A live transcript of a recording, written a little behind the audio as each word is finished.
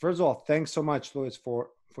first of all, thanks so much, Louis, for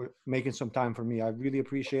making some time for me. I really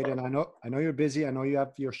appreciate it. And I know you're busy. I know you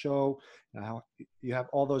have your show. You have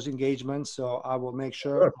all those engagements. So I will make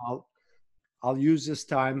sure Sure. I'll use this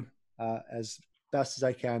time as best as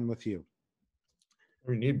I can with you.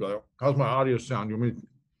 We need, but how's my audio sound? You want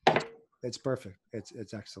me It's perfect.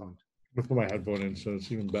 It's excellent. to put my headphone in so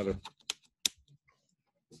it's even better?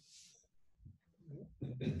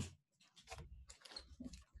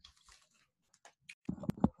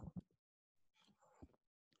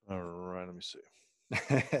 All right, let me see.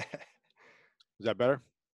 Is that better?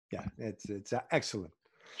 Yeah, it's excellent.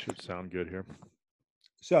 Should sound good here.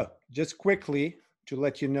 So just quickly to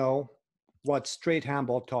let you know what Straight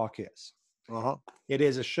Handball Talk is. It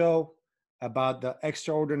is a show about the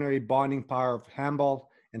extraordinary bonding power of handball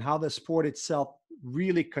and how the sport itself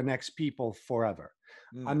really connects people forever.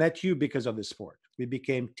 I met you because of the sport. We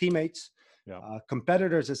became teammates,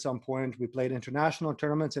 competitors at some point. We played international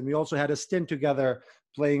tournaments, and we also had a stint together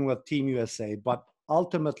playing with Team USA. But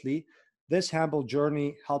ultimately, this handball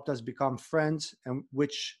journey helped us become friends, and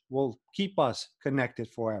which will keep us connected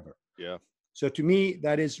forever. Yeah. So to me,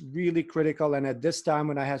 that is really critical. And at this time,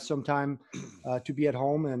 when I had some time to be at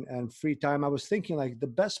home and free time, I was thinking like the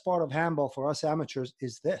best part of handball for us amateurs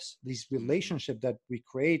is these relationships that we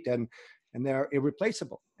create, and they're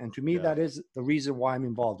irreplaceable. And to me, that is the reason why I'm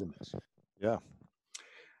involved in this. Yeah.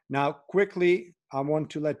 Now, quickly, I want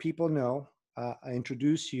to let people know, I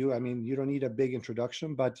introduce you. I mean, you don't need a big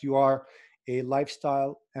introduction, but you are a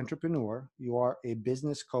lifestyle entrepreneur. You are a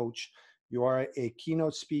business coach. You are a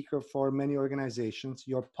keynote speaker for many organizations.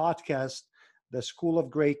 Your podcast, The School of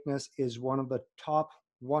Greatness, is one of the top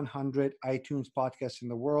 100 iTunes podcasts in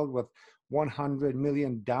the world with 100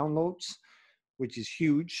 million downloads, which is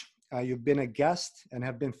huge. You've been a guest and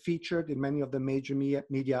have been featured in many of the major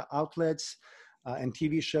media outlets and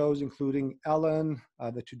TV shows, including Ellen,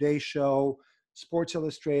 The Today Show, Sports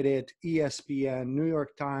Illustrated, ESPN, New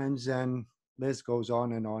York Times, and list goes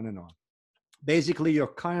on and on and on. Basically, your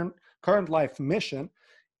current life mission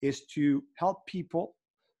is to help people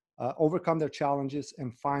overcome their challenges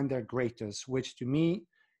and find their greatness, which to me,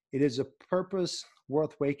 it is a purpose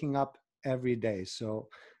worth waking up every day. So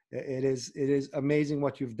it is amazing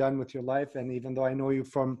what you've done with your life. And even though I know you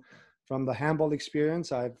from the handball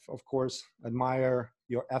experience, I've of course admire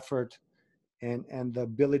your effort and the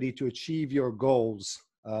ability to achieve your goals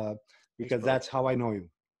because that's how I know you.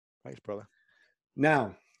 Thanks, brother.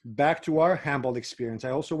 Now, back to our handball experience. I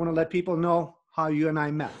also want to let people know how you and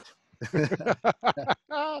I met.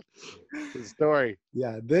 The story.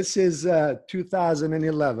 Yeah, this is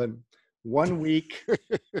 2011. 1 week,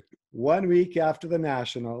 1 week after the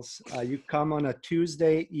Nationals. You come on a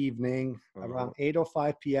Tuesday evening around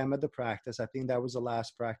 8:05 p.m. at the practice. I think that was the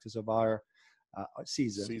last practice of our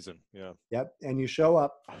season. Yeah. Yep. And you show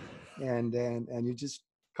up, and you just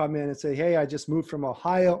come in and say, "Hey, I just moved from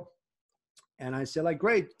Ohio." And I said, like,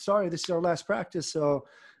 "Great, sorry, this is our last practice, so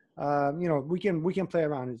we can play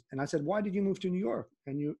around." And I said, "Why did you move to New York?"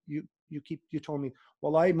 And you told me,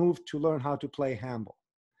 "Well, I moved to learn how to play handball."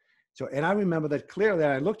 So, and I remember that clearly.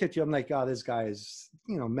 I looked at you, I'm like, "Oh, this guy is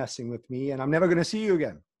messing with me, and I'm never going to see you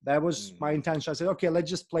again." That was my intention. I said, "Okay, let's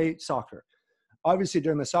just play soccer." Obviously,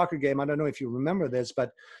 during the soccer game, I don't know if you remember this,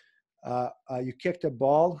 but you kicked a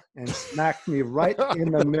ball and smacked me right in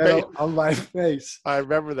the middle of my face. I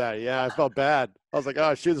remember that. Yeah, I felt bad. I was like,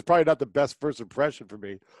 "Oh, she was probably not the best first impression for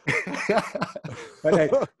me." But hey,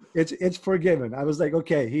 it's forgiven. I was like,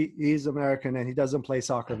 okay, he's American and he doesn't play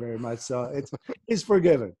soccer very much, so it's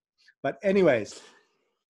forgiven. But anyways,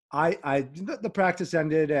 the practice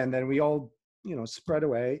ended and then we all spread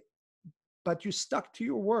away. But you stuck to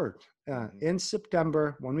your word. In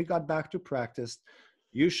September, when we got back to practice,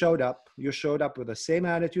 you showed up. You showed up with the same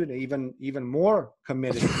attitude, even more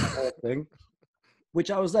committed to the whole thing, which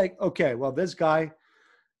I was like, okay, well, this guy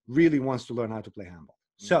really wants to learn how to play handball.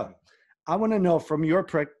 So I want to know from your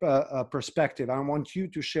perspective, I want you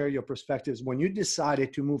to share your perspectives when you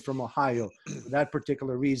decided to move from Ohio for that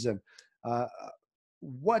particular reason.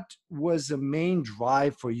 What was the main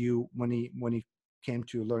drive for you when he came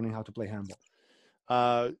to learning how to play handball?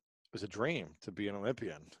 It was a dream to be an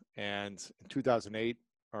Olympian. And in 2008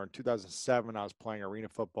 or in 2007, I was playing arena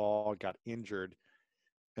football, got injured,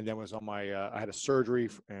 and then was on my, I had a surgery,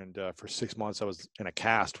 and for 6 months I was in a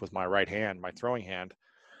cast with my right hand, my throwing hand.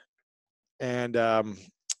 And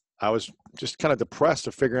I was just kind of depressed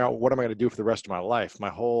of figuring out what am I going to do for the rest of my life. My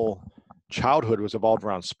whole childhood was evolved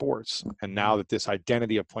around sports. And now that this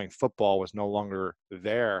identity of playing football was no longer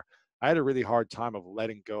there, I had a really hard time of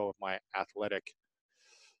letting go of my athletic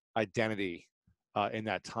identity in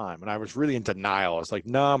that time. And I was really in denial. I was like,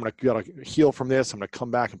 no, I'm going to heal from this. I'm going to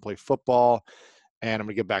come back and play football, and I'm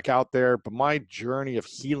going to get back out there. But my journey of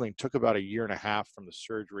healing took about 1.5 years from the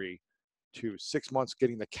surgery to 6 months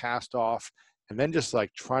getting the cast off, and then just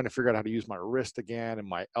like trying to figure out how to use my wrist again. And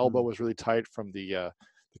my elbow was really tight from the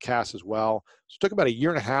cast as well. So it took about 1.5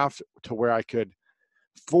 years to where I could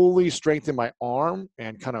fully strengthen my arm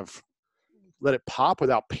and kind of let it pop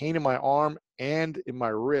without pain in my arm and in my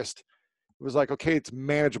wrist. It was like, okay, it's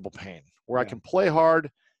manageable pain where I can play hard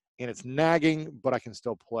and it's nagging, but I can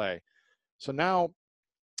still play. So now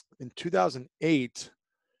in 2008,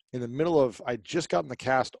 in the middle of, I just gotten the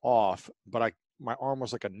cast off, but my arm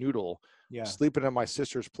was like a noodle, sleeping at my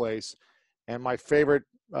sister's place. And my favorite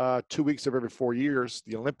 2 weeks of every 4 years,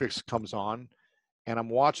 the Olympics comes on, and I'm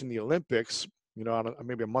watching the Olympics,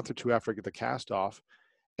 maybe a month or two after I get the cast off.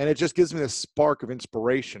 And it just gives me this spark of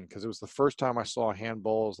inspiration, because it was the first time I saw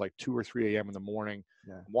handball. It was like 2 or 3 a.m. in the morning.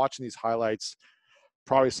 I'm watching these highlights,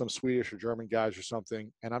 probably some Swedish or German guys or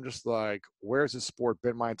something. And I'm just like, where's this sport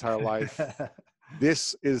been my entire life?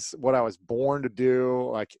 This is what I was born to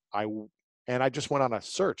do. And I just went on a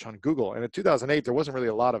search on Google. And in 2008, there wasn't really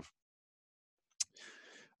a lot of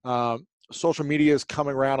social media is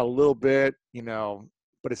coming around a little bit,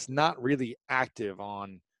 but it's not really active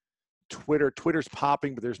on Twitter. Twitter's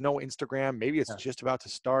popping, but there's no Instagram. Maybe it's just about to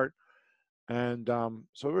start. And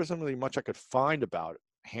so there wasn't really much I could find about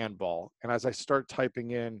handball. And as I start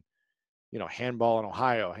typing in, handball in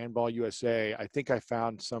Ohio, handball USA, I think I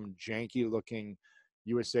found some janky looking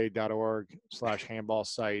USA.org/handball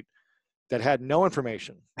site that had no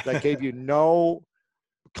information, that gave you no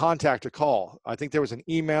contact to call. I think there was an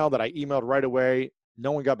email that I emailed right away.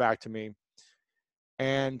 No one got back to me.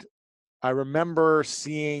 And I remember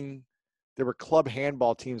seeing there were club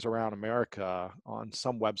handball teams around America on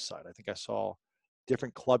some website. I think I saw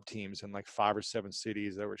different club teams in like 5 or 7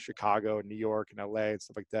 cities. There were Chicago, New York, and LA and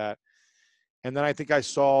stuff like that. And then I think I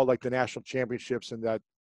saw like the national championships, and that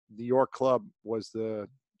New York club was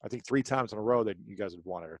I think 3 times in a row that you guys had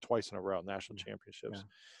won it, or twice in a row, national championships. Yeah.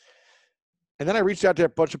 And then I reached out to a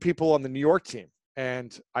bunch of people on the New York team,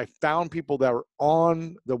 and I found people that were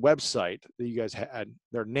on the website that you guys had,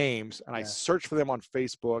 their names, and I searched for them on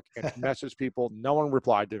Facebook and messaged people. No one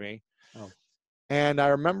replied to me. Oh. And I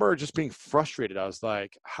remember just being frustrated. I was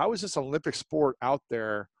like, how is this Olympic sport out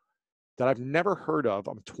there that I've never heard of?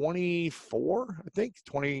 I'm 24, I think,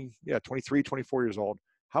 23, 24 years old.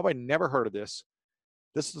 How have I never heard of this?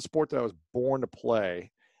 This is a sport that I was born to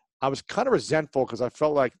play. I was kind of resentful because I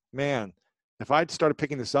felt like, man, if I'd started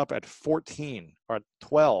picking this up at 14 or at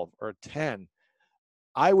 12 or 10,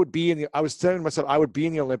 I was saying to myself, I would be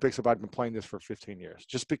in the Olympics if I'd been playing this for 15 years,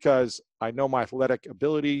 just because I know my athletic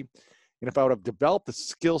ability. And if I would have developed the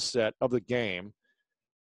skill set of the game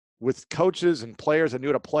with coaches and players that knew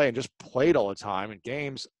how to play and just played all the time in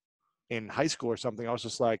games in high school or something, I was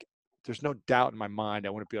just like, there's no doubt in my mind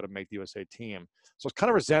I wouldn't be able to make the USA team. So I was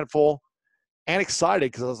kind of resentful and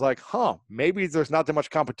excited, because I was like, maybe there's not that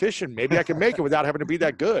much competition. Maybe I can make it without having to be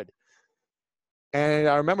that good. And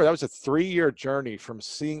I remember that was a 3-year journey from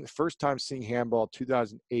first time seeing handball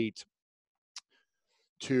 2008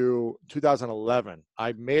 to 2011.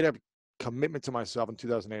 I made a commitment to myself in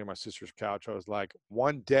 2008 on my sister's couch. I was like,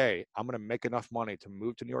 one day I'm going to make enough money to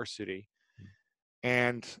move to New York City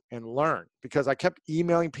and learn, because I kept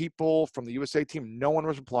emailing people from the USA team. No one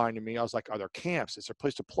was replying to me. I was like, are there camps? Is there a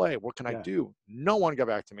place to play? What can I do? No one got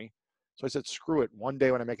back to me. So I said, screw it. One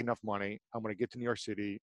day when I make enough money, I'm going to get to New York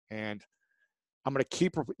City, and I'm going to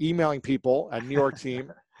keep emailing people at New York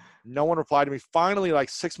team. No one replied to me. Finally, like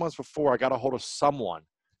 6 months before, I got a hold of someone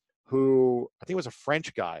who, I think it was a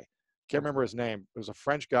French guy. Can't remember his name. It was a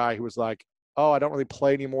French guy who was like, oh, I don't really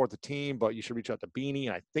play anymore with the team, but you should reach out to Beanie.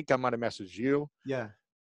 And I think I might have messaged you. Yeah.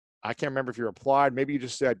 I can't remember if you replied. Maybe you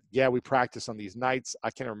just said, yeah, we practice on these nights.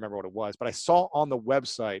 I can't remember what it was, but I saw on the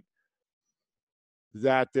website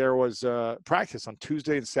that there was a practice on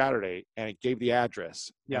Tuesday and Saturday, and it gave the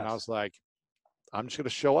address. Yes. And I was like, I'm just going to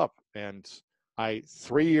show up. And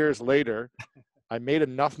 3 years later, I made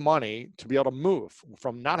enough money to be able to move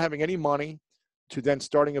from not having any money to then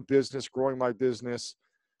starting a business, growing my business,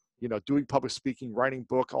 doing public speaking, writing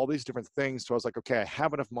book, all these different things. So I was like, okay, I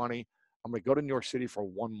have enough money. I'm going to go to New York City for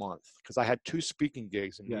 1 month, because I had 2 speaking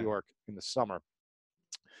gigs in New York in the summer.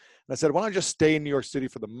 And I said, why don't I just stay in New York City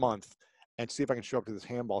for the month and see if I can show up to this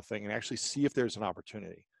handball thing and actually see if there's an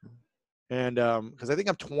opportunity. And because I think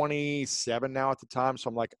I'm 27 now at the time. So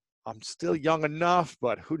I'm like, I'm still young enough,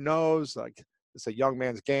 but who knows? Like, it's a young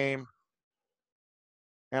man's game.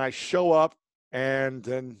 And I show up, and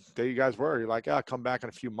then there you guys were. You're like, come back in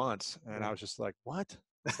a few months. And I was just like, what?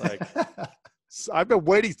 It's like, I've been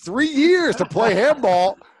waiting 3 years to play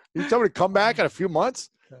handball. You tell me to come back in a few months?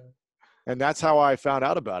 And that's how I found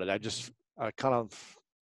out about it. I kind of,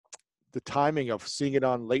 the timing of seeing it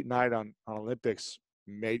on late night on Olympics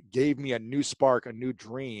gave me a new spark, a new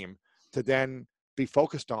dream to then be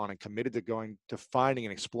focused on and committed to going to finding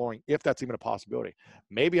and exploring if that's even a possibility.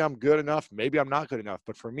 Maybe I'm good enough, maybe I'm not good enough.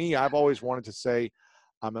 But for me, I've always wanted to say,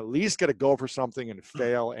 I'm at least going to go for something and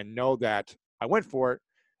fail and know that I went for it,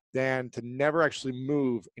 than to never actually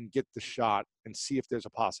move and get the shot and see if there's a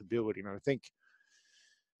possibility. And I think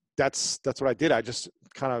that's what I did. I just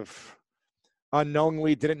kind of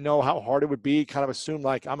unknowingly didn't know how hard it would be, kind of assumed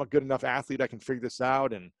like I'm a good enough athlete, I can figure this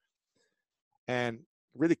out. And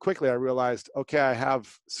really quickly I realized, okay, I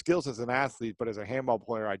have skills as an athlete, but as a handball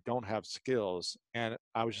player, I don't have skills. And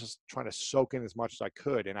I was just trying to soak in as much as I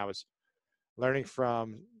could. And I was learning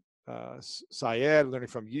from Syed, learning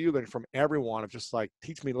from you, learning from everyone, of just like,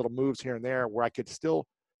 teach me little moves here and there where I could still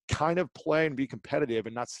kind of play and be competitive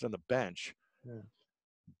and not sit on the bench. Yeah.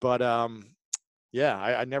 But yeah,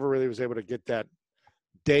 I never really was able to get that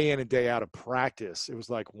day in and day out of practice. It was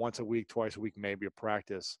like once a week, twice a week, maybe a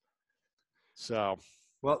practice. So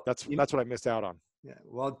well, that's what I missed out on. Yeah.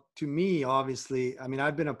 Well, to me, obviously, I mean,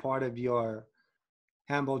 I've been a part of your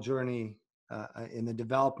handball journey in the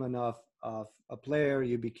development of a player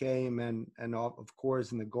you became, and of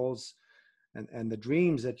course in the goals and the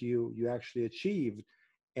dreams that you actually achieved.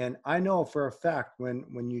 And I know for a fact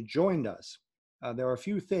when you joined us, there were a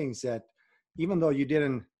few things that, even though you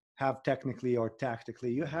didn't have technically or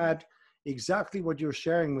tactically, you had exactly what you're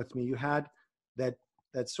sharing with me. You had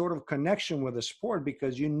that sort of connection with the sport,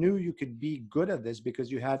 because you knew you could be good at this,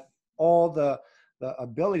 because you had all the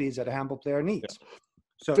abilities that a handball player needs. Yeah.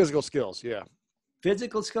 So Physical skills, yeah.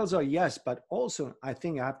 Physical skills are yes, but also I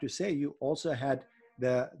think I have to say you also had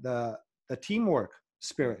the teamwork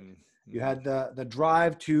spirit. Mm-hmm. You had the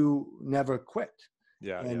drive to never quit.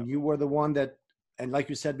 Yeah. And you were the one that, and like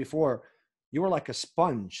you said before, you were like a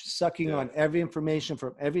sponge sucking on every information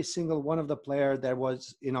from every single one of the player that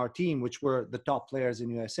was in our team, which were the top players in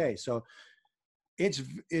USA. So it's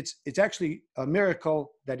actually a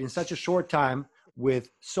miracle that in such a short time,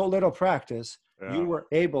 with so little practice, you were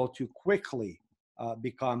able to quickly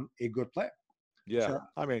become a good player. Yeah. So,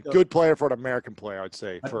 I mean, good player for an American player, I'd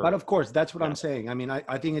say. But of course, that's what I'm saying. I mean,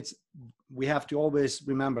 I think we have to always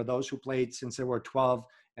remember those who played since they were 12.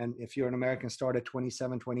 And if you're an American, start at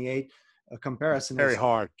 27, 28, a comparison very is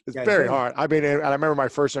hard. It's very hard. I mean, and I remember my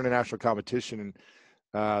first international competition in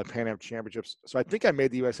Pan Am Championships. So I think I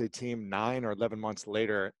made the USA team 9 or 11 months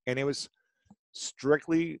later. And it was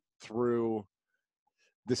strictly through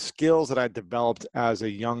the skills that I developed as a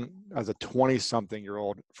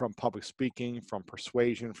 20-something-year-old, from public speaking, from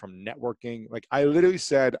persuasion, from networking. Like, I literally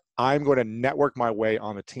said, I'm going to network my way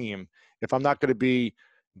on the team. If I'm not going to be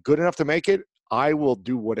good enough to make it, I will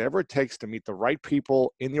do whatever it takes to meet the right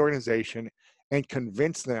people in the organization and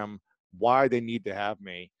convince them why they need to have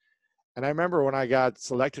me. And I remember when I got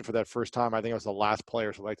selected for that first time, I think I was the last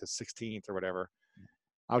player selected, 16th or whatever.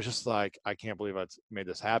 I was just like, I can't believe I made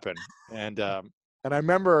this happen. And I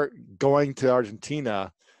remember going to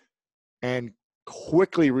Argentina and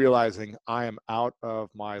quickly realizing I am out of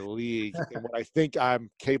my league and what I think I'm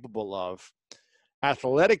capable of.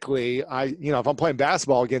 Athletically, if I'm playing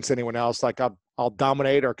basketball against anyone else, like I'll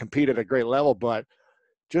dominate or compete at a great level, but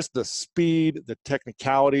just the speed, the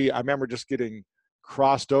technicality, I remember just getting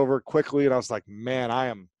crossed over quickly, and I was like, man, I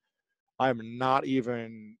am not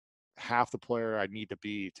even half the player I need to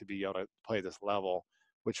be able to play this level,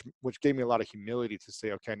 which gave me a lot of humility to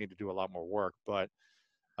say, okay, I need to do a lot more work. But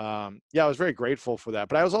I was very grateful for that.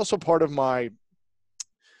 But I was also part of my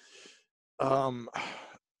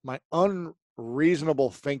my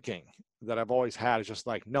unreasonable thinking that I've always had, is just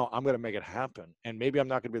like, no, I'm going to make it happen. And maybe I'm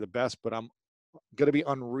not going to be the best, but I'm going to be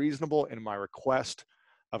unreasonable in my request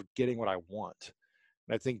of getting what I want.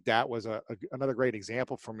 And I think that was another great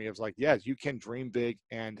example for me. It was like, yes, you can dream big,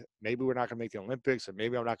 and maybe we're not going to make the Olympics, and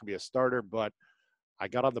maybe I'm not going to be a starter, but I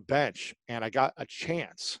got on the bench and I got a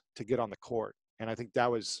chance to get on the court. And I think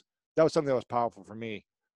that was something that was powerful for me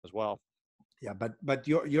as well. Yeah, but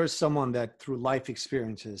you're someone that through life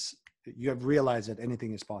experiences, you have realized that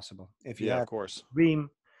anything is possible. If you have of course, a dream,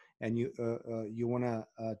 and you want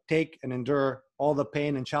to take and endure all the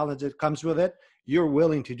pain and challenge that comes with it, you're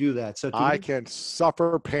willing to do that. So I can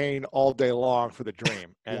suffer pain all day long for the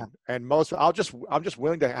dream, and and I'm just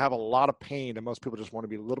willing to have a lot of pain, and most people just want to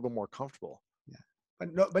be a little bit more comfortable.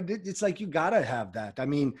 Yeah, but it's like you gotta have that. I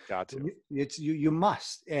mean, got to. It's you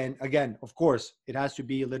must. And again, of course, it has to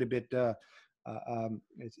be a little bit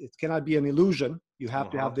it cannot be an illusion. You have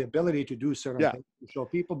to have the ability to do certain Yeah. things to show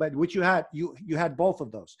people, but which you had, you had both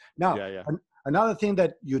of those. Now, Yeah. another thing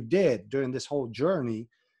that you did during this whole journey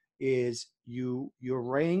is you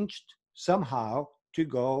arranged somehow to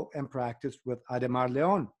go and practice with Ademar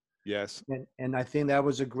Leon. Yes. And I think that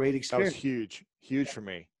was a great That was experience. huge for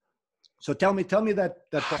me. So tell me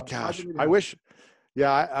that part. How Gosh, did it I happen? wish,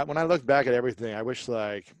 yeah, when I look back at everything, I wish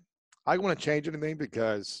like I don't want to change anything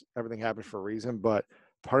because everything happens for a reason. But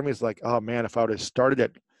part of me is like, oh man, if I would have started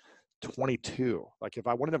at 22, like if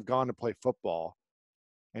I wouldn't have gone to play football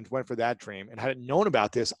and went for that dream and hadn't known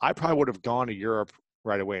about this, I probably would have gone to Europe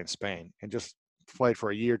right away in Spain and just played for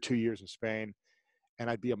a year, 2 years in Spain, and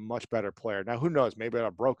I'd be a much better player. Now, who knows? Maybe I'd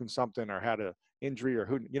have broken something or had an injury, or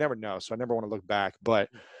you never know. So I never want to look back. But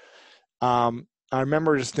I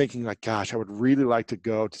remember just thinking like, gosh, I would really like to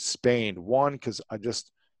go to Spain. One, because I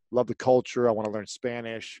just love the culture. I want to learn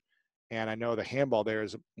Spanish. And I know the handball there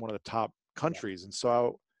is one of the top countries. And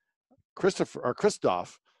so Christoph,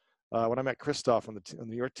 when I met Christoph on the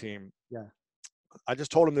New York team, Yeah. I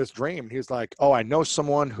just told him this dream. He was like, oh, I know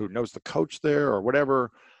someone who knows the coach there or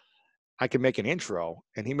whatever. I can make an intro.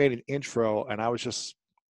 And he made an intro. And I was just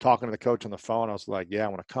talking to the coach on the phone. I was like, yeah, I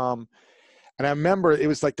want to come. And I remember it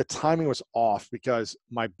was like the timing was off because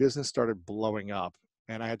my business started blowing up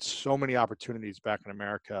and I had so many opportunities back in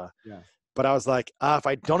America. Yeah. But I was like, if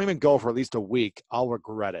I don't even go for at least a week, I'll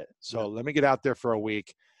regret it. So let me get out there for a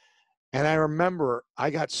week. And I remember I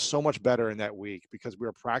got so much better in that week because we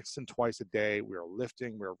were practicing twice a day. We were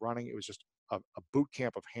lifting, we were running. It was just a boot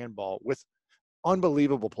camp of handball with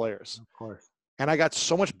unbelievable players. Of course. And I got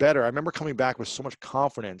so much better. I remember coming back with so much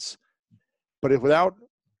confidence, but without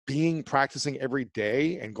practicing every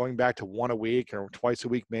day and going back to one a week or twice a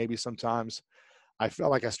week, maybe sometimes, I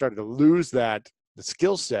felt like I started to lose the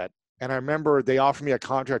skill set. And I remember they offered me a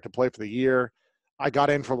contract to play for the year. I got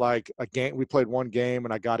in for like a game. We played one game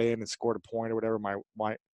and I got in and scored a point or whatever.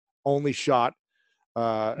 My only shot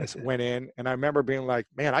went in. And I remember being like,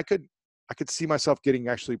 man, I could see myself getting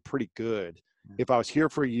actually pretty good if I was here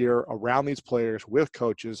for a year around these players with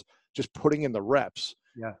coaches, just putting in the reps.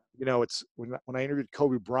 Yeah. You know, it's when I interviewed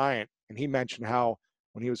Kobe Bryant and he mentioned how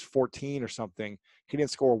when he was 14 or something, he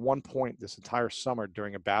didn't score 1 point this entire summer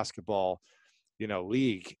during a basketball,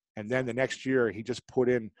 league. And then the next year he just put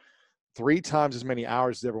in 3 times as many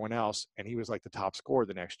hours as everyone else. And he was like the top scorer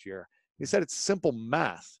the next year. He said, it's simple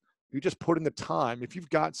math. You just put in the time. If you've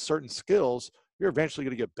got certain skills, you're eventually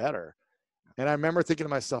going to get better. And I remember thinking to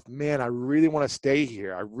myself, man, I really want to stay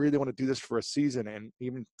here. I really want to do this for a season and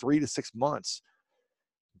even 3 to 6 months.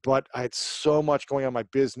 But I had so much going on, my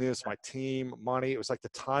business, my team, money. It was like the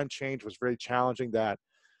time change was very challenging that,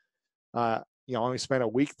 I only spent a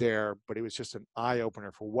week there, but it was just an eye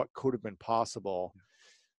opener for what could have been possible.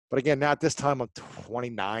 But again, now at this time, I'm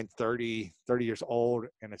 29, 30 years old.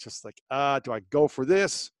 And it's just like, do I go for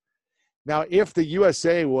this? Now, if the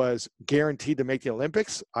USA was guaranteed to make the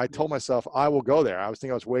Olympics, I told myself I will go there. I was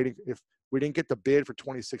waiting if we didn't get the bid for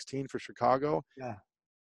 2016 for Chicago. Yeah.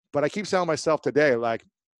 But I keep telling myself today, like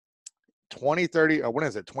 2030, or when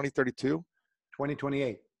is it? 2032?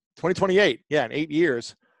 2028. 2028. Yeah, in 8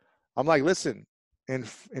 years. I'm like, listen, in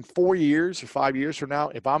 4 years or 5 years from now,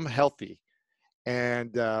 if I'm healthy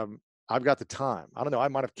and I've got the time, I don't know, I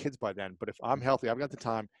might have kids by then, but if I'm healthy, I've got the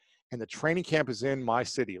time, and the training camp is in my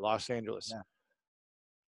city, Los Angeles. Yeah.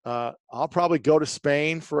 I'll probably go to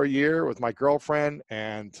Spain for a year with my girlfriend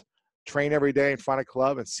and train every day and find a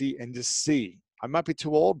club and just see. I might be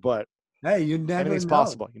too old, but hey, you never anything's know.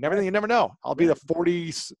 Possible. You never know. I'll be a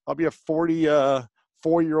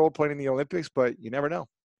 44-year-old playing in the Olympics, but you never know.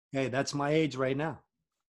 Hey, that's my age right now.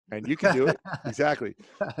 And you can do it. Exactly.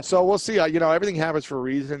 So we'll see. Everything happens for a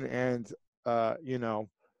reason. And,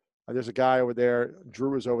 there's a guy over there.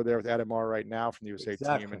 Drew is over there with Ademar right now from the USA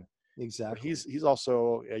team. And exactly. He's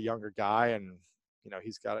also a younger guy, and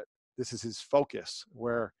he's got it. This is his focus.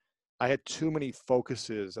 Where I had too many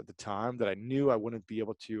focuses at the time that I knew I wouldn't be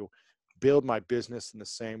able to build my business in the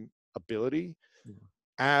same ability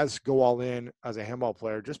as go all in as a handball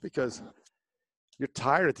player, just because you're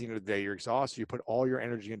tired at the end of the day. You're exhausted. You put all your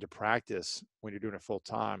energy into practice when you're doing it full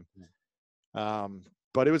time.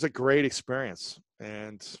 But it was a great experience.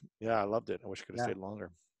 And yeah, I loved it. I wish I could have stayed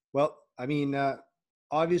longer. Well, I mean,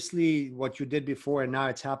 obviously what you did before and now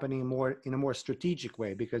it's happening in a more strategic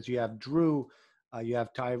way, because you have Drew, you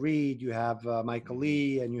have Tyree, you have Michael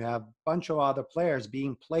Lee, and you have a bunch of other players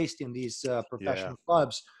being placed in these professional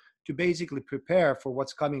clubs to basically prepare for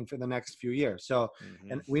what's coming for the next few years. So,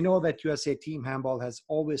 and we know that USA Team Handball has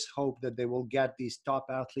always hoped that they will get these top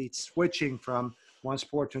athletes switching from one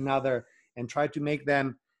sport to another and try to make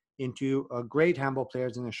them into great handball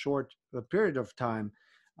players in a short period of time.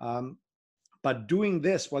 But doing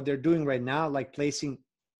this, what they're doing right now, like placing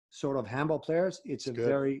sort of handball players, it's a good.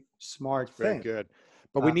 very smart Very thing. good.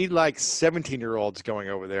 But we need like 17-year-olds going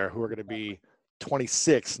over there who are going to be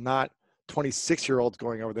 26, not 26-year-olds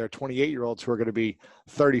going over there, 28-year-olds who are going to be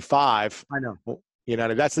 35. I know. You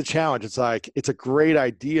know, that's the challenge. It's like, it's a great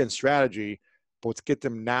idea and strategy, but let's get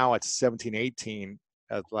them now at 17, 18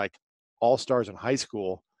 as like all-stars in high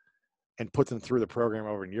school and put them through the program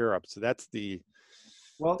over in Europe. So that'd be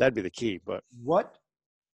the key. But what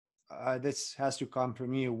this has to come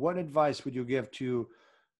from you. What advice would you give to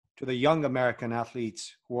the young American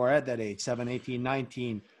athletes who are at that age, 7, 18,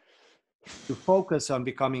 19, to focus on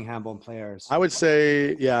becoming handball players? I would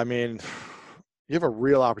say, yeah, I mean, you have a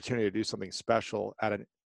real opportunity to do something special at a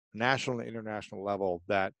national and international level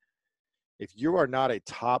that if you are not a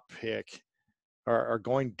top pick or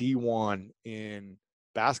going D1 in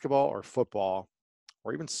basketball or football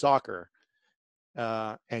or even soccer,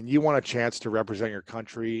 and you want a chance to represent your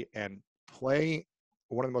country and play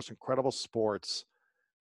one of the most incredible sports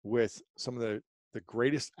with some of the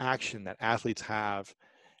greatest action that athletes have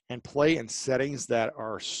and play in settings that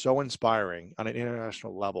are so inspiring on an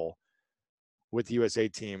international level with the USA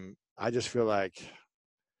team, I just feel like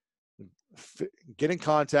get in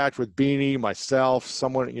contact with Beanie, myself,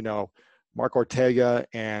 someone, you know, Mark Ortega,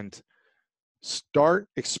 and start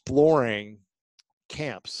exploring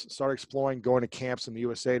camps, start exploring going to camps in the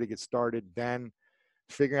USA to get started, then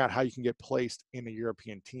figuring out how you can get placed in a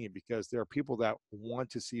European team, because there are people that want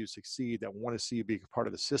to see you succeed, that want to see you be part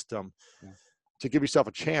of the system to give yourself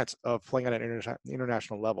a chance of playing at an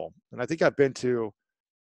international level. And I think I've been to,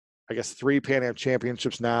 I guess, 3 Pan Am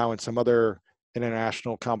championships now and some other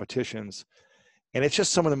international competitions. And it's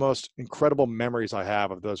just some of the most incredible memories I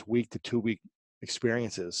have of those week to 2 week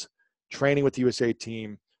experiences, training with the USA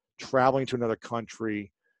team, traveling to another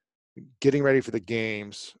country, getting ready for the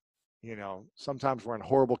games. You know, sometimes we're in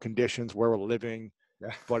horrible conditions where we're living,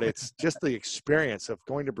 but it's just the experience of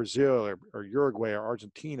going to Brazil or Uruguay or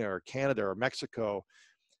Argentina or Canada or Mexico,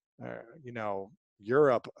 you know,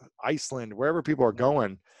 Europe, Iceland, wherever people are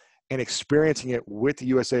going, and experiencing it with the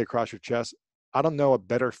USA across your chest. I don't know a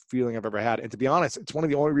better feeling I've ever had. And to be honest, it's one of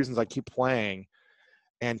the only reasons I keep playing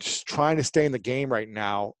and just trying to stay in the game right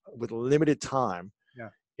now with limited time.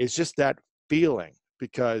 It's just that feeling,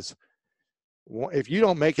 because if you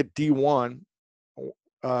don't make it D1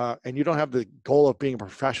 and you don't have the goal of being a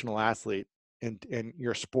professional athlete in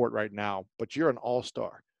your sport right now, but you're an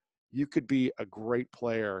all-star, you could be a great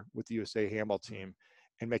player with the USA handball team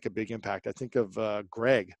and make a big impact. I think of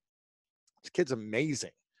Greg. This kid's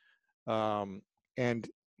amazing. And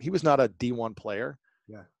he was not a D1 player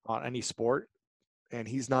on any sport, and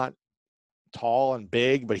he's not tall and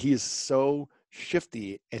big, but he is so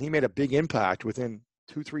shifty, and he made a big impact within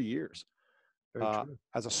 2-3 years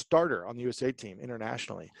as a starter on the USA team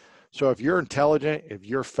internationally. So if you're intelligent, if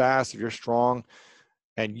you're fast, if you're strong,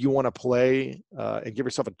 and you want to play and give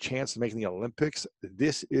yourself a chance to make the Olympics,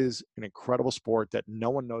 this is an incredible sport that no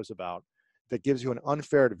one knows about, that gives you an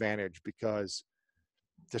unfair advantage, because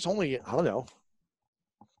there's only, I don't know,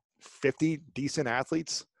 50 decent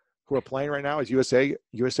athletes who are playing right now as USA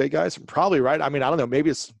guys. Probably, right? I mean, I don't know, maybe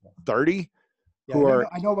it's 30. Yeah,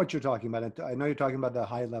 I know what you're talking about. I know you're talking about the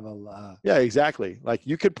high level. Yeah, exactly. Like,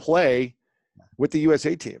 you could play with the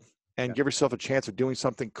USA team and give yourself a chance of doing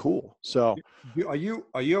something cool. So are you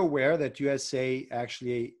aware that USA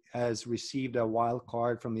actually has received a wild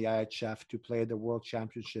card from the IHF to play the World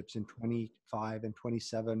Championships in 25 and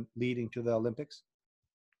 27 leading to the Olympics?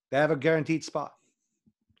 They have a guaranteed spot.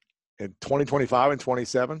 In 2025 and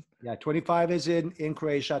 27? Yeah, 25 is in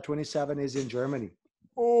Croatia, 27 is in Germany.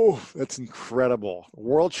 Oh, that's incredible.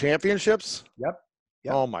 World Championships? Yep.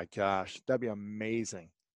 Oh my gosh, that'd be amazing.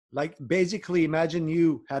 Like, basically, imagine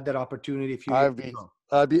you had that opportunity a few years ago.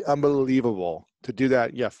 That'd be unbelievable to do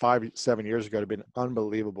that. Yeah, 5-7 years ago, it'd been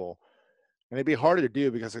unbelievable. And it'd be harder to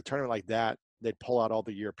do because a tournament like that, they'd pull out all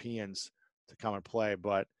the Europeans to come and play,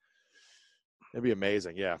 but it'd be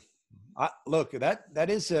amazing. Yeah. Look, that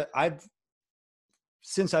is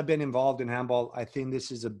since I've been involved in handball, I think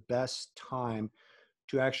this is the best time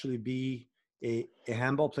to actually be a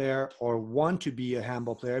handball player or want to be a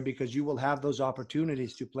handball player, because you will have those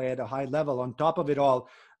opportunities to play at a high level. On top of it all,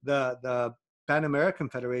 the Pan American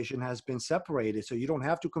Federation has been separated, so you don't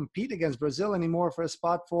have to compete against Brazil anymore for a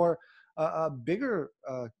spot for a bigger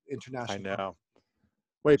international. I know.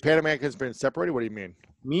 Wait, Pan American's been separated? What do you mean?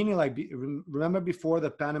 Meaning, like, remember before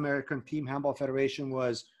the Pan American Team Handball Federation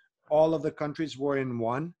was all of the countries were in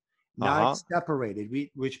one, Now Uh-huh. it's separated,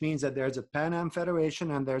 which means that there's a Pan Am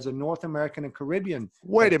Federation and there's a North American and Caribbean.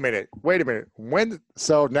 Wait a minute.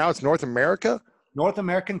 So now it's North America? North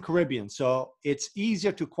American Caribbean. So it's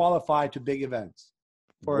easier to qualify to big events.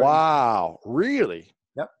 Wow. Really?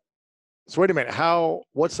 Yep. So wait a minute.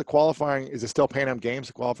 What's the qualifying? Is it still Pan Am Games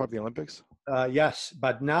to qualify for the Olympics? Yes,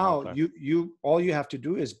 but now Okay. you all you have to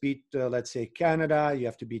do is beat, let's say, Canada. You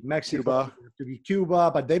have to beat Mexico. Cuba. You have to beat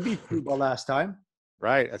Cuba, but they beat Cuba last time.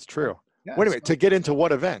 Right. That's true. Yeah, Wait a minute. To get into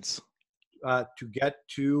what events? To get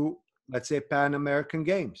to, let's say, Pan American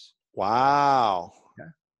Games. Wow. Yeah.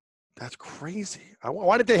 That's crazy.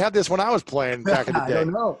 Why did they have this when I was playing back in the day? I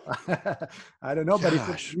don't know. I don't know, but it's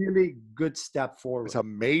Gosh. a really good step forward. It's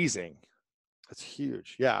amazing. That's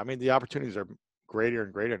huge. Yeah. I mean, the opportunities are greater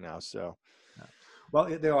and greater now. So, Well,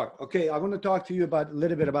 they are. Okay, I want to talk to you a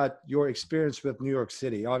little bit about your experience with New York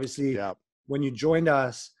City. Obviously, yeah. when you joined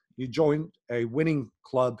us, you joined a winning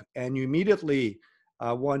club and you immediately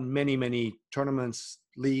won many, many tournaments,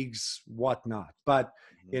 leagues, whatnot. But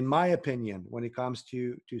in my opinion, when it comes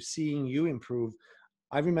to seeing you improve,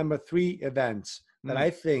 I remember 3 events that I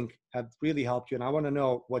think have really helped you. And I want to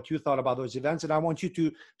know what you thought about those events. And I want you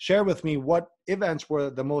to share with me what events were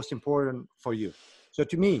the most important for you. So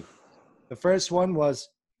to me, the first one was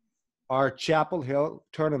our Chapel Hill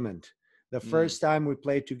tournament. The first time we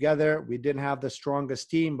played together, we didn't have the strongest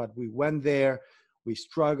team, but we went there, we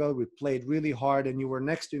struggled, we played really hard, and you were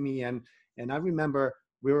next to me. And I remember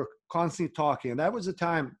we were constantly talking. And that was the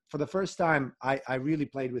time, for the first time, I really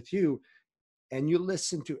played with you. And you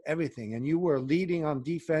listened to everything. And you were leading on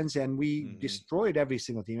defense, and we destroyed every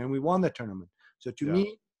single team, and we won the tournament. So to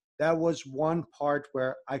me, that was one part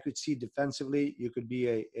where I could see defensively, you could be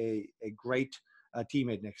a great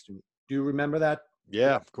teammate next to me. Do you remember that?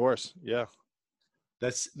 Yeah, of course. Yeah.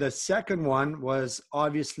 The second one was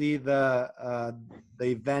obviously the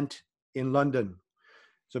event in London.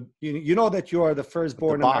 So you know that you are the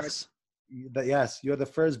firstborn American. Yes, you're the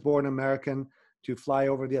firstborn American to fly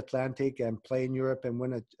over the Atlantic and play in Europe and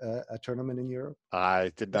win a tournament in Europe.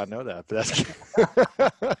 I did not know that, but that's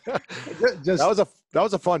Just, that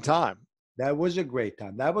was a fun time. That was a great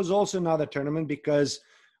time. That was also another tournament because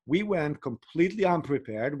we went completely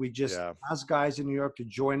unprepared. We just asked guys in New York to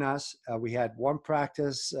join us. We had one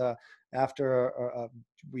practice after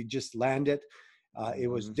we just landed. It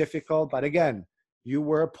was difficult, but again, you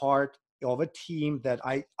were a part of a team that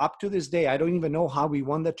up to this day, I don't even know how we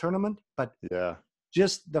won the tournament, but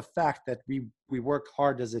just the fact that we worked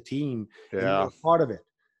hard as a team and we were part of it.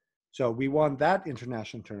 So we won that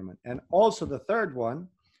international tournament. And also the third one,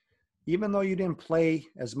 even though you didn't play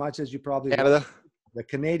as much as you probably Canada, the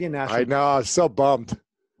Canadian national. I know, I was so bummed.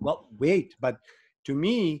 Well, wait, but to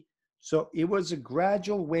me, so it was a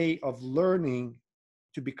gradual way of learning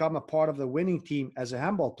to become a part of the winning team as a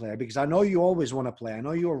handball player, because I know you always want to play. I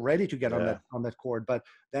know you're ready to get on that court, but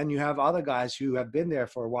then you have other guys who have been there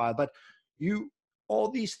for a while. But all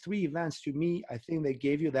these 3 events, to me, I think they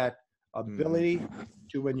gave you that ability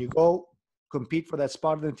to, when you go compete for that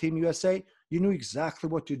spot in the Team USA, you knew exactly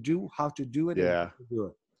what to do, how to do it, and how to do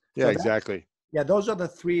it. Yeah, so exactly. Yeah, those are the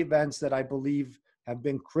 3 events that I believe have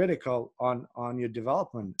been critical on your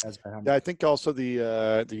development as a handball. Yeah, I think also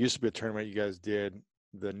there used to be a tournament you guys did,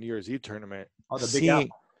 the New Year's Eve tournament. Oh, the Big Apple.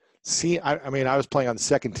 I mean, I was playing on the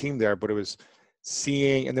second team there, but it was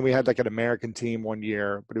seeing, and then we had like an American team one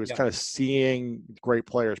year, but it was kind of seeing great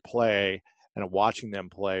players play and watching them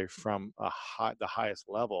play from the highest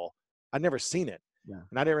level. I'd never seen it. Yeah.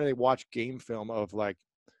 And I didn't really watch game film of like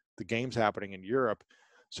the games happening in Europe.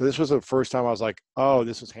 So this was the first time I was like, oh,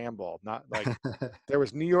 this is handball. Not like there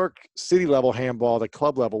was New York City level handball, the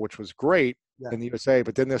club level, which was great in the USA.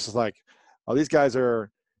 But then this is like, oh, these guys are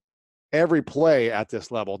every play at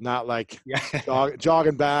this level, not like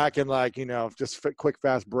jogging back and like, just quick,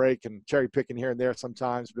 fast break and cherry picking here and there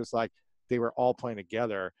sometimes. But it's like they were all playing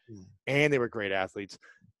together and they were great athletes.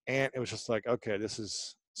 And it was just like, okay,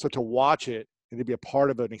 so to watch it and to be a part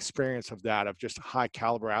of an experience of that, of just high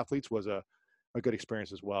caliber athletes was a good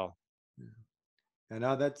experience as well. And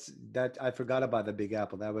now that I forgot about the Big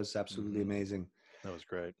Apple. That was absolutely amazing. That was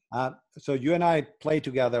great. So you and I played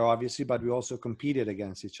together, obviously, but we also competed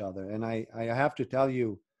against each other. And I have to tell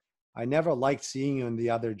you, I never liked seeing you in the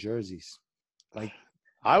other jerseys. Like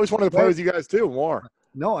I always wanted to play with you guys too, more.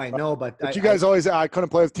 No, I know, but you guys always. I couldn't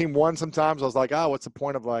play with Team One sometimes. I was like, what's the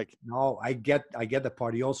point of like? No, I get the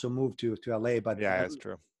part. You also moved to LA, but yeah, that's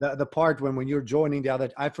true. The part when you're joining the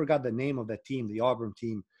other, I forgot the name of that team, the Auburn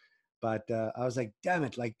team, but I was like, damn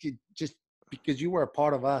it, like just because you were a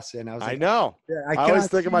part of us, and I was like, I know. I always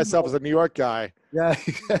think of myself as a New York guy. Yeah,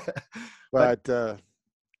 but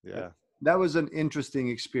yeah. that was an interesting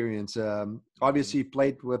experience. Obviously, you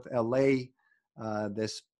played with LA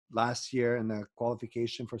this last year in the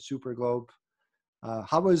qualification for Super Globe.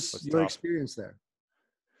 How was It's your tough. experience there?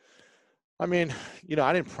 I mean,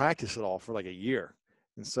 I didn't practice at all for like a year.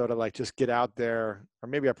 And so to like just get out there, or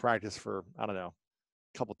maybe I practiced for, I don't know,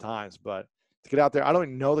 a couple times, but to get out there, I don't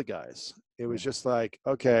even know the guys. It was just like,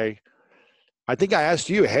 okay, I think I asked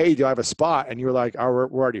you, hey, do I have a spot? And you were like, oh,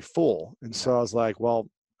 we're already full. And so I was like, well,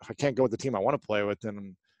 if I can't go with the team I want to play with, then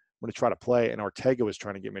I'm going to try to play. And Ortega was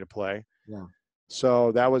trying to get me to play. Yeah.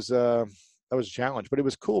 So that was a challenge, but it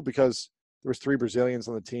was cool because there was 3 Brazilians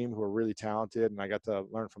on the team who were really talented, and I got to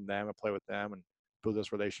learn from them and play with them and build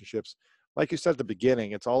those relationships. Like you said at the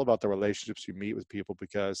beginning, it's all about the relationships you meet with people,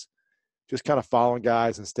 because just kind of following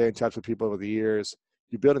guys and staying in touch with people over the years,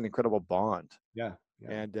 you build an incredible bond. Yeah.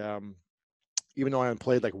 And even though I haven't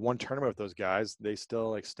played like one tournament with those guys, they still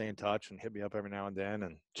like stay in touch and hit me up every now and then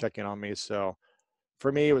and check in on me. So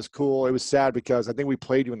for me, it was cool. It was sad because I think we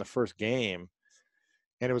played you in the first game,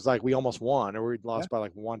 and it was like we almost won, or we lost by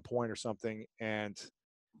like 1 point or something. And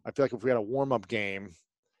I feel like if we had a warm-up game,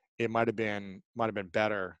 it might have been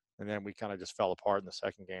better. And then we kind of just fell apart in the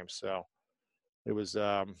second game. So it was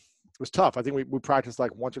tough. I think we practiced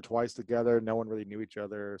like once or twice together. No one really knew each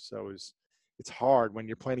other. So it's hard when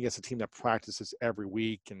you're playing against a team that practices every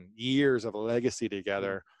week and years of a legacy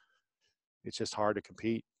together. It's just hard to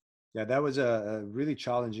compete. Yeah, that was a really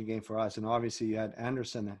challenging game for us. And obviously you had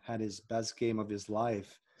Anderson had his best game of his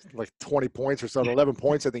life. Like 20 points or so, 11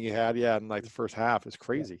 points I think he had, in like the first half. It's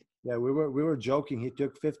crazy. Yeah, we were joking. He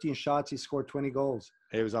took 15 shots, he scored 20 goals.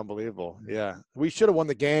 It was unbelievable. Yeah. We should have won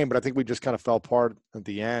the game, but I think we just kind of fell apart at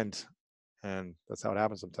the end. And that's how it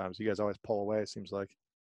happens sometimes. You guys always pull away, it seems like.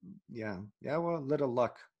 Yeah. Well, a little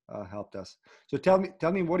luck helped us. So tell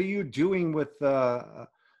me, what are you doing with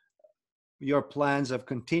your plans of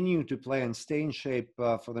continuing to play and stay in shape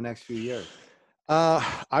for the next few years?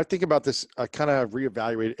 I think about this. I kind of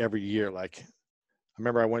reevaluate every year. Like, I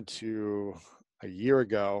remember a year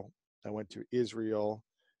ago, I went to Israel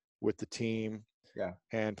with the team. Yeah.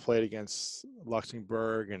 And played against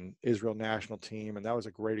Luxembourg and Israel national team. And that was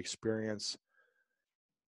a great experience.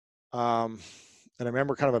 And I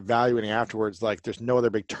remember kind of evaluating afterwards, like there's no other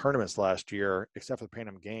big tournaments last year except for the Pan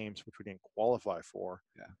Am Games, which we didn't qualify for.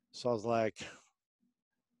 Yeah. So I was like,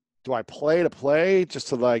 do I play to play just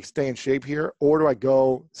to like stay in shape here? Or do I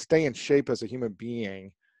go stay in shape as a human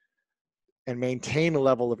being and maintain a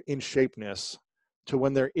level of in shapeness to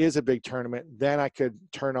when there is a big tournament, then I could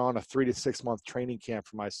turn on a 3 to 6 month training camp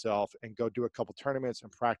for myself and go do a couple tournaments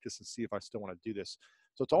and practice and see if I still want to do this.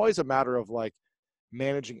 So it's always a matter of like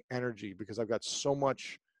managing energy, because I've got so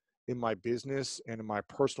much in my business and in my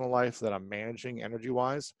personal life that I'm managing energy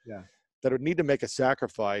wise, that I would need to make a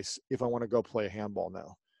sacrifice if I want to go play handball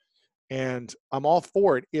now. And I'm all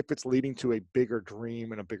for it if it's leading to a bigger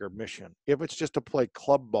dream and a bigger mission. If it's just to play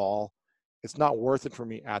club ball, it's not worth it for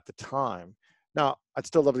me at the time. Now, I'd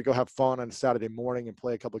still love to go have fun on a Saturday morning and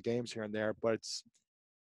play a couple of games here and there, but it's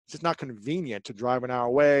just not convenient to drive an hour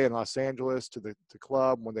away in Los Angeles to the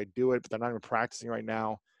club when they do it, but they're not even practicing right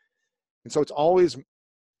now. And so it's always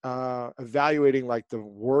evaluating like the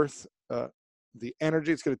worth, the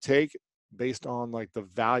energy it's going to take based on like the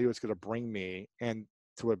value it's going to bring me and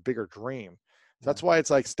to a bigger dream. So that's why it's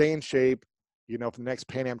like stay in shape, for the next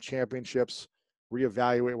Pan Am Championships,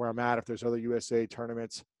 reevaluate where I'm at. If there's other USA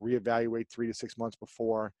tournaments, reevaluate 3 to 6 months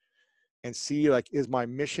before and see like, is my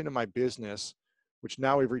mission in my business, which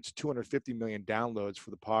now we've reached 250 million downloads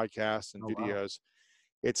for the podcast and videos.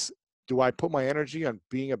 Wow. It's, do I put my energy on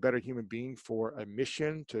being a better human being for a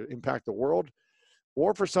mission to impact the world,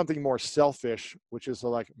 or for something more selfish, which is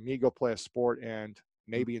like me go play a sport and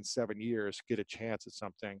maybe in 7 years get a chance at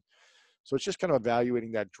something. So it's just kind of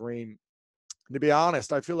evaluating that dream. And to be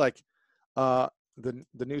honest, I feel like the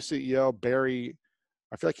new CEO, Barry,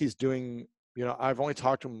 I feel like he's doing, I've only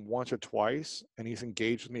talked to him once or twice, and he's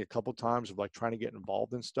engaged with me a couple of times of like trying to get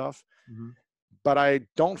involved in stuff. Mm-hmm. But I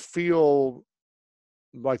don't feel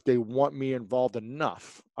like they want me involved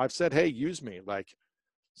enough. I've said, hey, use me, like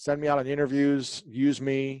send me out on interviews, use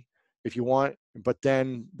me if you want, but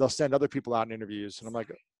then they'll send other people out in interviews. And I'm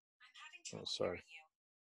like, oh, sorry.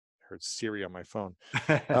 I heard Siri on my phone.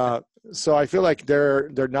 So I feel like they're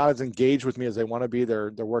not as engaged with me as they want to be.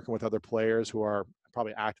 They're working with other players who are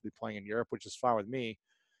probably actively playing in Europe, which is fine with me.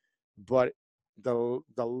 But the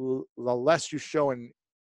less you show in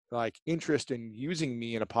like interest in using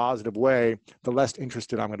me in a positive way, the less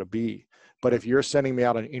interested I'm going to be. But if you're sending me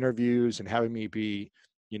out on interviews and having me be,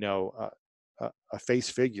 a face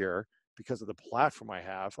figure because of the platform I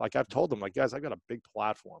have, like I've told them, like, guys, I've got a big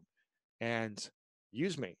platform, and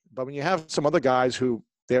use me. But when you have some other guys who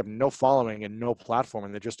they have no following and no platform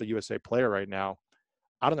and they're just a USA player right now,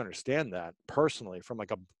 I don't understand that personally from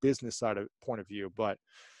like a business side of point of view. But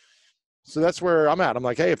so that's where I'm at. I'm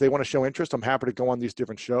like, hey, if they want to show interest, I'm happy to go on these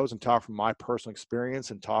different shows and talk from my personal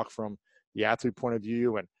experience and talk from the athlete point of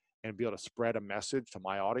view and be able to spread a message to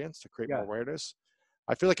my audience to create more awareness.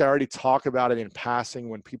 I feel like I already talk about it in passing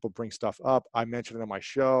when people bring stuff up. I mention it on my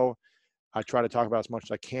show. I try to talk about as much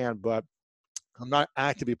as I can, but I'm not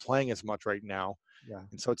actively playing as much right now. Yeah.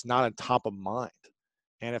 And so it's not on top of mind.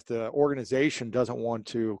 And if the organization doesn't want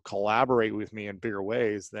to collaborate with me in bigger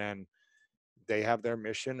ways, then they have their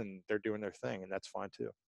mission and they're doing their thing, and that's fine too.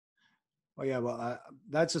 Oh yeah, well,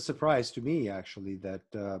 that's a surprise to me actually that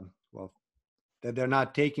that they're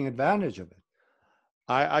not taking advantage of it.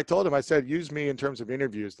 I told him, I said, use me in terms of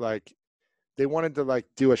interviews. Like they wanted to like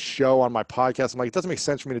do a show on my podcast. I'm like, it doesn't make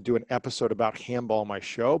sense for me to do an episode about handball on my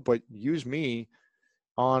show, but use me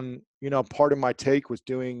on, part of my take was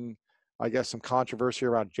doing, I guess, some controversy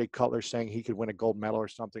around Jake Cutler saying he could win a gold medal or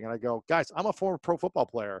something. And I go, guys, I'm a former pro football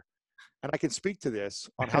player and I can speak to this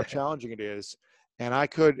on how challenging it is. And I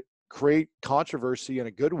could create controversy in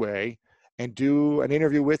a good way and do an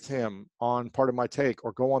interview with him on part of my take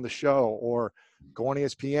or go on the show or go on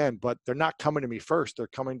ESPN, but they're not coming to me first. They're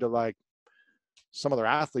coming to like some other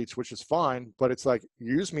athletes, which is fine, but it's like,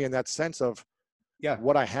 use me in that sense of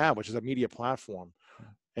what I have, which is a media platform.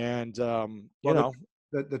 And,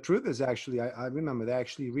 the truth is actually, I remember they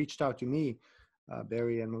actually reached out to me,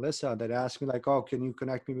 Barry and Melissa, that asked me like, oh, can you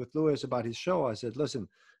connect me with Lewis about his show? I said, listen,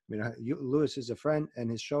 Lewis is a friend and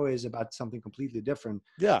his show is about something completely different.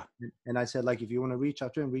 Yeah. And I said, like, if you want to reach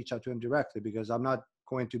out to him directly, because I'm not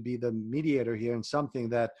going to be the mediator here in something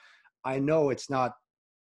that I know it's not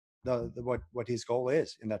what his goal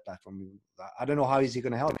is in that platform. I don't know how is he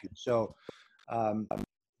going to help you. So,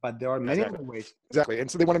 but there are many other ways. Exactly.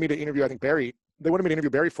 And so they wanted me to interview, I think Barry, for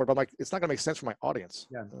it, but I'm like, it's not going to make sense for my audience.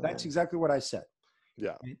 Yeah, that's exactly what I said.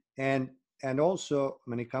 Yeah. And also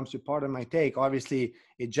when it comes to part of my take, obviously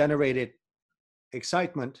it generated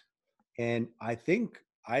excitement. And I think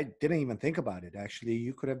I didn't even think about it. Actually,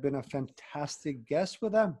 you could have been a fantastic guest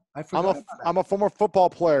with them. I'm a former football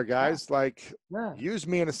player, guys. Use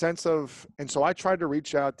me in a sense of, and so I tried to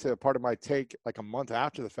reach out to part of my take like a month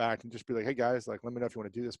after the fact and just be like, hey guys, like, let me know if you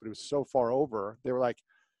want to do this. But it was so far over. They were like,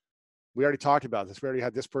 we already talked about this. We already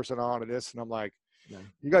had this person on and this. And I'm like,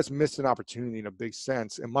 you guys missed an opportunity in a big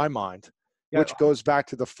sense in my mind, which goes back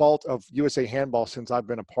to the fault of USA Handball since I've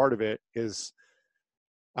been a part of it is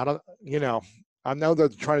I know they're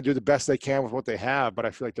trying to do the best they can with what they have, but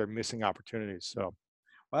I feel like they're missing opportunities. So,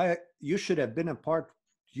 you should have been a part.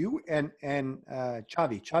 You and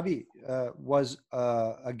Xavi. Xavi was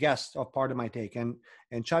a guest of part of my take, and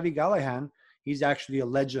Xavi Gallahan. He's actually a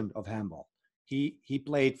legend of handball. He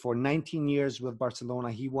played for 19 years with Barcelona.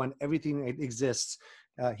 He won everything that exists.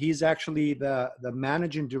 He's actually the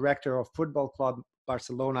managing director of Football Club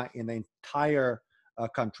Barcelona in the entire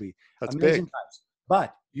country. That's amazing big. times.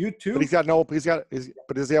 But you too. But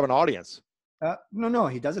does he have an audience? No,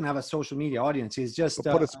 he doesn't have a social media audience. He's just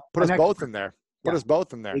put us both in there. Put us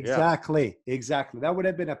both in there. Exactly. That would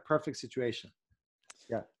have been a perfect situation.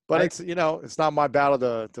 Yeah. But it's not my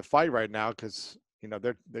battle to fight right now because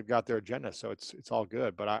they've got their agenda, so it's all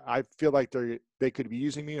good. But I feel like they could be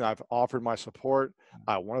using me. I've offered my support.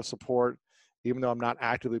 I want to support, even though I'm not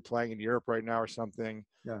actively playing in Europe right now or something.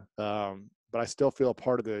 Yeah. But I still feel a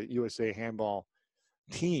part of the USA Handball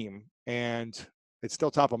team, and it's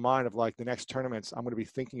still top of mind of like the next tournaments I'm going to be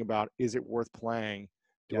thinking about, is it worth playing?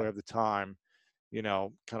 Do I have the time?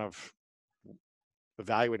 Kind of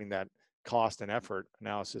evaluating that cost and effort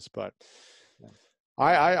analysis. But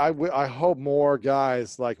I hope more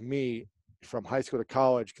guys like me from high school to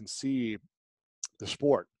college can see the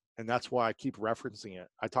sport. And that's why I keep referencing it.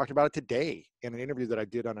 I talked about it today in an interview that I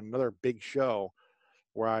did on another big show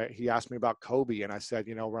where he asked me about Kobe. And I said,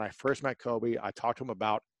 when I first met Kobe, I talked to him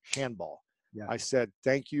about handball. Yeah. I said,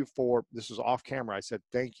 thank you for, this was off camera. I said,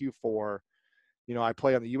 thank you for, I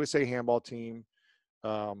play on the USA handball team.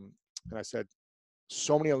 And I said,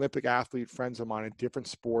 so many Olympic athlete friends of mine in different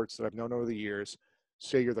sports that I've known over the years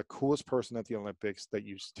say you're the coolest person at the Olympics, that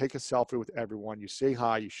you take a selfie with everyone, you say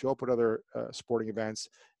hi, you show up at other sporting events,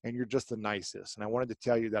 and you're just the nicest. And I wanted to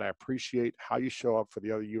tell you that I appreciate how you show up for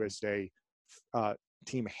the other USA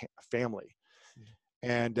team family.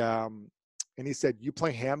 And he said, you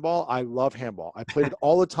play handball? I love handball. I played it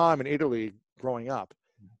all the time in Italy growing up,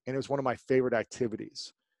 and it was one of my favorite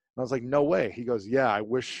activities. And I was like, no way. He goes, yeah, I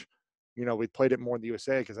wish, we played it more in the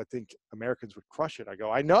USA because I think Americans would crush it. I go,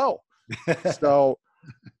 I know. So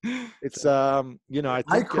it's, I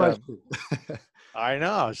think, I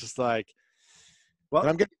know. It's just like, and Well,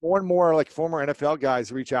 I'm getting more and more like former NFL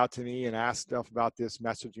guys reach out to me and ask stuff about this,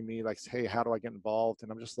 messaging me like, hey, how do I get involved?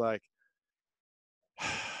 And I'm just like,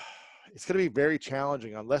 it's going to be very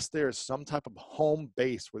challenging unless there's some type of home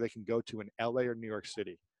base where they can go to in LA or New York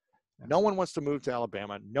City. No one wants to move to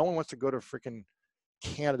Alabama. No one wants to go to freaking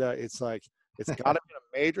Canada. It's like, it's got to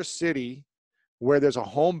be a major city where there's a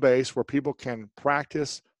home base where people can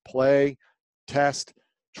practice, play, test,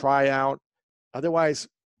 try out. Otherwise,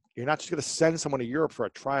 you're not just going to send someone to Europe for a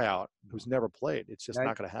tryout who's never played. It's just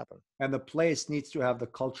not going to happen. and the place needs to have the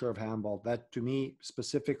culture of handball. That, to me,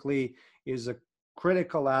 specifically, is a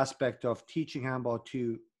critical aspect of teaching handball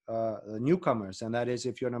to the newcomers. And that is,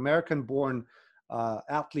 if you're an American-born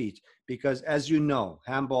athlete, because as you know,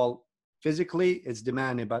 handball physically is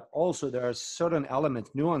demanding, but also there are certain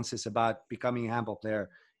elements, nuances about becoming a handball player.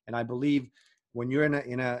 And I believe when you're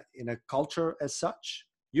in a culture as such,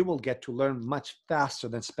 you will get to learn much faster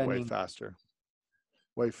than spending.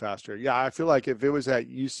 Way faster. Yeah, I feel like if it was at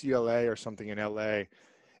UCLA or something in LA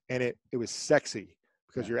and it was sexy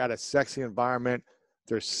because you're at a sexy environment,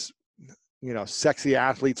 there's, sexy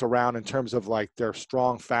athletes around in terms of like they're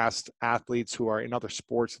strong, fast athletes who are in other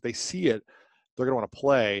sports. If they see it, they're going to want to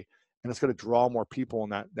play, and it's going to draw more people in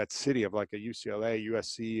that city of like a UCLA,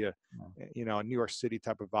 USC, a New York City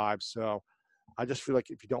type of vibe. So I just feel like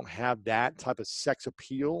if you don't have that type of sex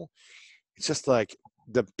appeal, it's just like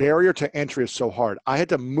the barrier to entry is so hard. I had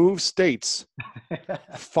to move states,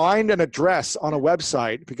 find an address on a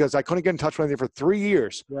website because I couldn't get in touch with anything for 3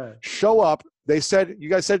 years. Right. Show up. You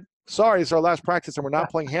guys said, sorry, it's our last practice and we're not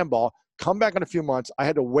playing handball. Come back in a few months. I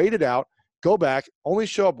had to wait it out, go back, only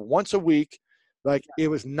show up once a week. Like, it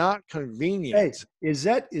was not convenient. Hey, is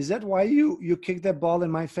that why you kicked that ball in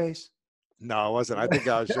my face? No, it wasn't. I think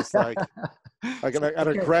I was just like an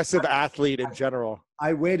aggressive athlete in general.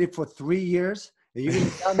 I waited for 3 years. And you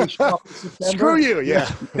didn't tell me show up in September? Screw you,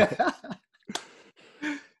 yeah.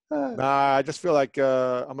 Nah, I just feel like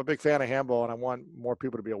I'm a big fan of handball, and I want more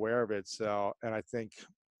people to be aware of it. So, and I think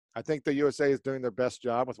the USA is doing their best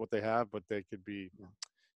job with what they have, but they could be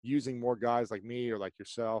using more guys like me or like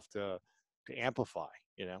yourself to amplify.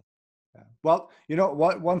 Yeah. Well,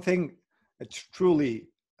 one thing, it's truly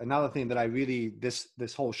another thing that I really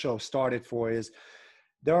this whole show started for is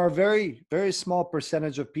there are very, very small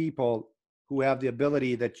percentage of people who have the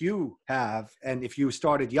ability that you have, and if you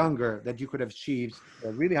started younger, that you could have achieved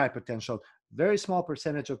a really high potential. Very small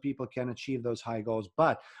percentage of people can achieve those high goals,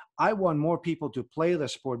 but I want more people to play the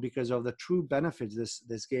sport because of the true benefits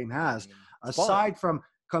this game has. Aside from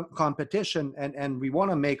competition, and we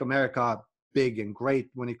want to make America big and great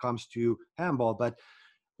when it comes to handball, but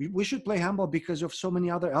we should play handball because of so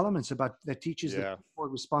many other elements that teaches the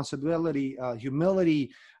sport responsibility,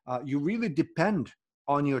 humility. You really depend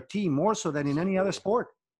on your team more so than in any other sport.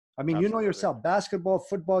 I mean, you know yourself, basketball,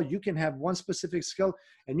 football, you can have one specific skill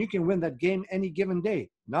and you can win that game any given day,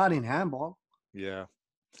 not in handball. Yeah.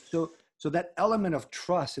 So that element of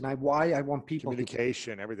trust and why I want people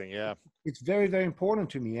communication, everything. Yeah. It's very, very important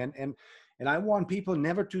to me. And I want people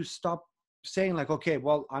never to stop saying like, okay,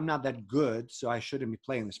 well, I'm not that good, so I shouldn't be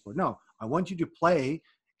playing the sport. No, I want you to play.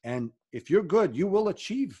 And if you're good, you will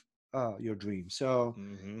achieve your dream. So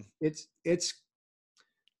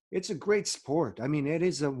it's a great sport. I mean, it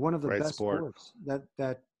is one of the best sports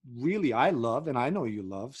that really I love, and I know you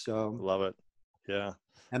love. So love it. Yeah.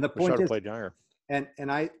 And the point is, played younger. And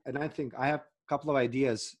I think I have a couple of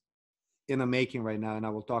ideas in the making right now, and I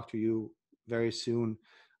will talk to you very soon.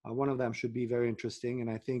 One of them should be very interesting, and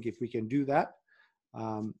I think if we can do that,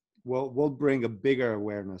 we'll bring a bigger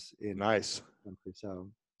awareness in. Nice. The country. So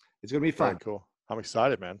it's gonna be fun. Very cool. I'm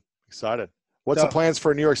excited, man. Excited. What's the plans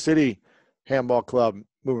for New York City Handball Club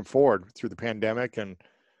moving forward through the pandemic and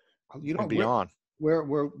beyond?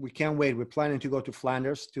 We can't wait. We're planning to go to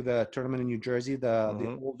Flanders to the tournament in New Jersey,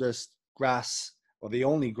 the oldest grass or the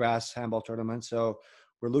only grass handball tournament. So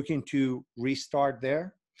we're looking to restart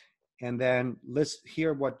there. And then let's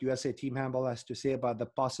hear what USA Team Handball has to say about the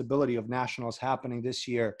possibility of nationals happening this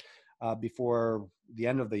year before the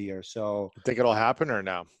end of the year. So you think it'll happen or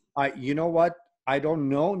no? You know what? I don't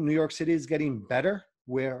know. New York City is getting better.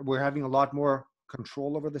 We're having a lot more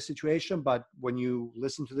control over the situation. But when you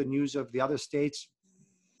listen to the news of the other states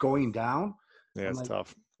going down, it's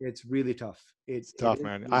tough. It's really tough. It's tough,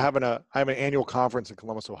 man. I have an annual conference in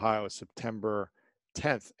Columbus, Ohio, September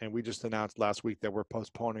 10th, and we just announced last week that we're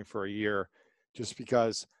postponing for a year just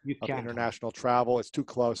because of international travel. It's too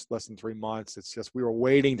close, less than 3 months. It's just we were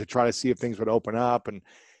waiting to try to see if things would open up, and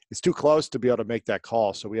it's too close to be able to make that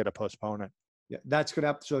call, so we had to postpone it. Yeah, that's good.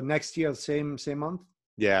 So next year, same month?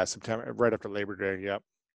 Yeah, September, right after Labor Day. Yep.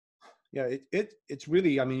 Yeah, it's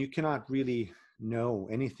really, I mean, you cannot really know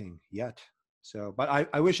anything yet. So, but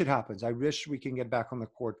I wish it happens. I wish we can get back on the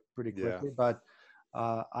court pretty Yeah. quickly. But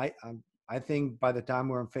I think by the time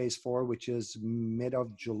we're in phase 4, which is mid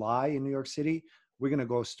of July in New York City, we're gonna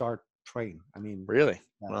go start train. I mean, Really?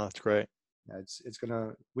 yeah, Well, that's great. yeah, it's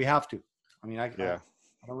gonna, we have to. I mean, Yeah.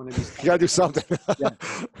 I don't want to be You got to do something. yeah,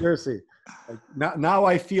 seriously. Like now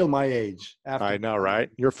I feel my age after I know,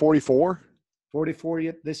 right? You're 44? 44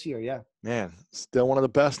 this year. Yeah. Man, still one of the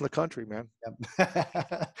best in the country, man.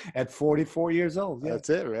 Yep. At 44 years old. Yeah. That's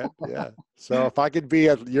it, man. Yeah. So if I could be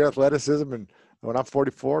at your athleticism and when I'm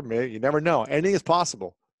 44, man, you never know. Anything is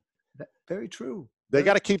possible. Very true. They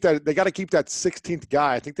got to keep that. They got to keep that 16th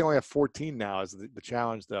guy. I think they only have 14 now is the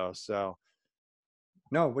challenge, though. So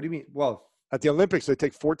No, what do you mean? Well, at the Olympics, they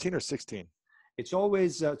take 14 or 16. it's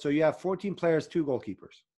always so you have 14 players, 2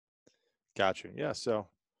 goalkeepers. Gotcha. Yeah. So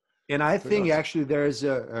And I Who think knows? actually there's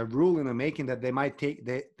a rule in the making that they might take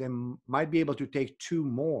they might be able to take 2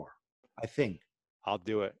 more. I think. I'll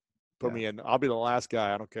do it. Put Yeah. me in. I'll be the last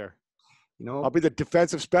guy. I don't care. You know, I'll be the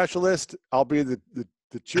defensive specialist. I'll be the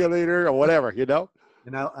cheerleader or whatever. You know.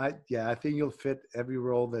 and I think you'll fit every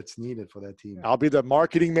role that's needed for that team. I'll be the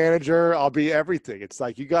marketing manager. I'll be everything. It's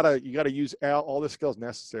like you gotta use all the skills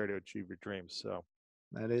necessary to achieve your dreams. So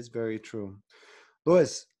That is very true.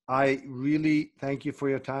 Louis, I really thank you for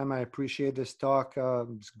your time. I appreciate this talk.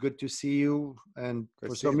 It's good to see you. And Great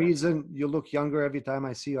for to see you, some man. reason, you look younger every time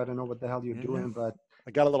I see you. I don't know what the hell you're Yeah. doing, but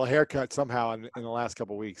I got a little haircut somehow in the last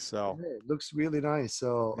couple of weeks. So it looks really nice.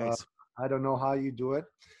 So nice. I don't know how you do it.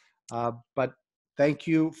 But thank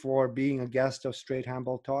you for being a guest of Straight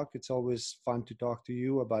Handball Talk. It's always fun to talk to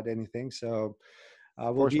you about anything. So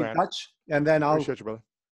we'll course, be in man. touch. And then I'll Appreciate you, brother.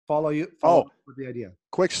 follow you Oh. with the idea.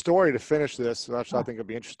 Quick story to finish this, which I Ah. think will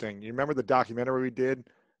be interesting. You remember the documentary we did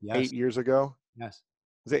Yes. 8 years ago? Yes.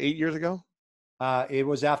 Was it 8 years ago? It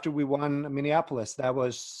was after we won Minneapolis. That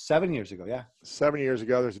was 7 years ago. Yeah. 7 years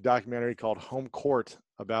ago, there's a documentary called Home Court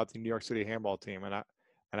about the New York City handball team, and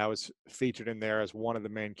I was featured in there as one of the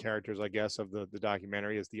main characters, I guess, of the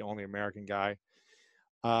documentary, as the only American guy.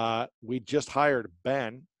 We just hired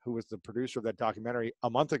Ben, who was the producer of that documentary, a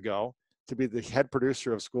month ago to be the head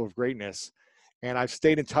producer of School of Greatness, and I've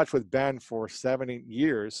stayed in touch with Ben for 7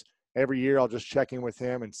 years. Every year, I'll just check in with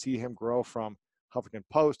him and see him grow from Huffington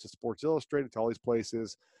Post to Sports Illustrated to all these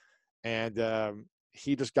places. And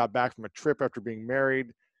he just got back from a trip after being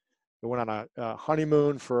married. They went on a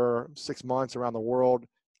honeymoon for 6 months around the world,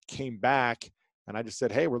 came back, and I just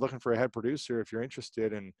said, hey, we're looking for a head producer if you're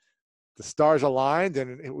interested. And the stars aligned,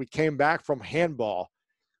 and we came back from handball.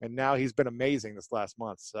 And now he's been amazing this last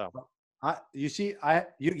month. So You see,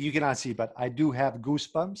 you cannot see, but I do have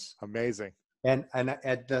goosebumps. amazing. And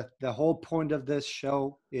at the whole point of this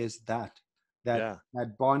show is that Yeah.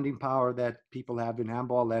 bonding power that people have in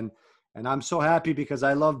handball, and I'm so happy because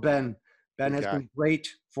I love Ben. Ben has Okay. been great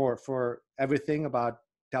for everything about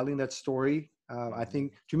telling that story. I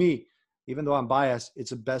think, to me, even though I'm biased,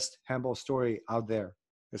 it's the best handball story out there.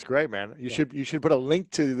 It's great, man. You Yeah. should put a link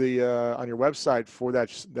to the on your website for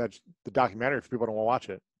the documentary for people to watch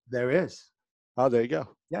it. There is. Oh, there you go.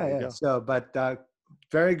 Yeah, There you yeah. go. So, but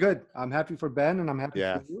very good. I'm happy for Ben, and I'm happy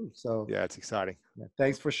Yeah. for you. So, Yeah, it's exciting. yeah,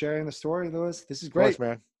 thanks for sharing the story, Louis. This is Of course, great.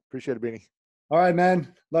 man. Appreciate it, Beanie. All right,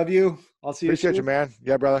 man. Love you. I'll see you Appreciate soon. you, man.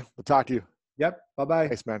 Yeah, brother. We'll talk to you. Yep. Bye-bye.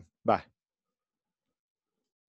 Thanks, man. Bye.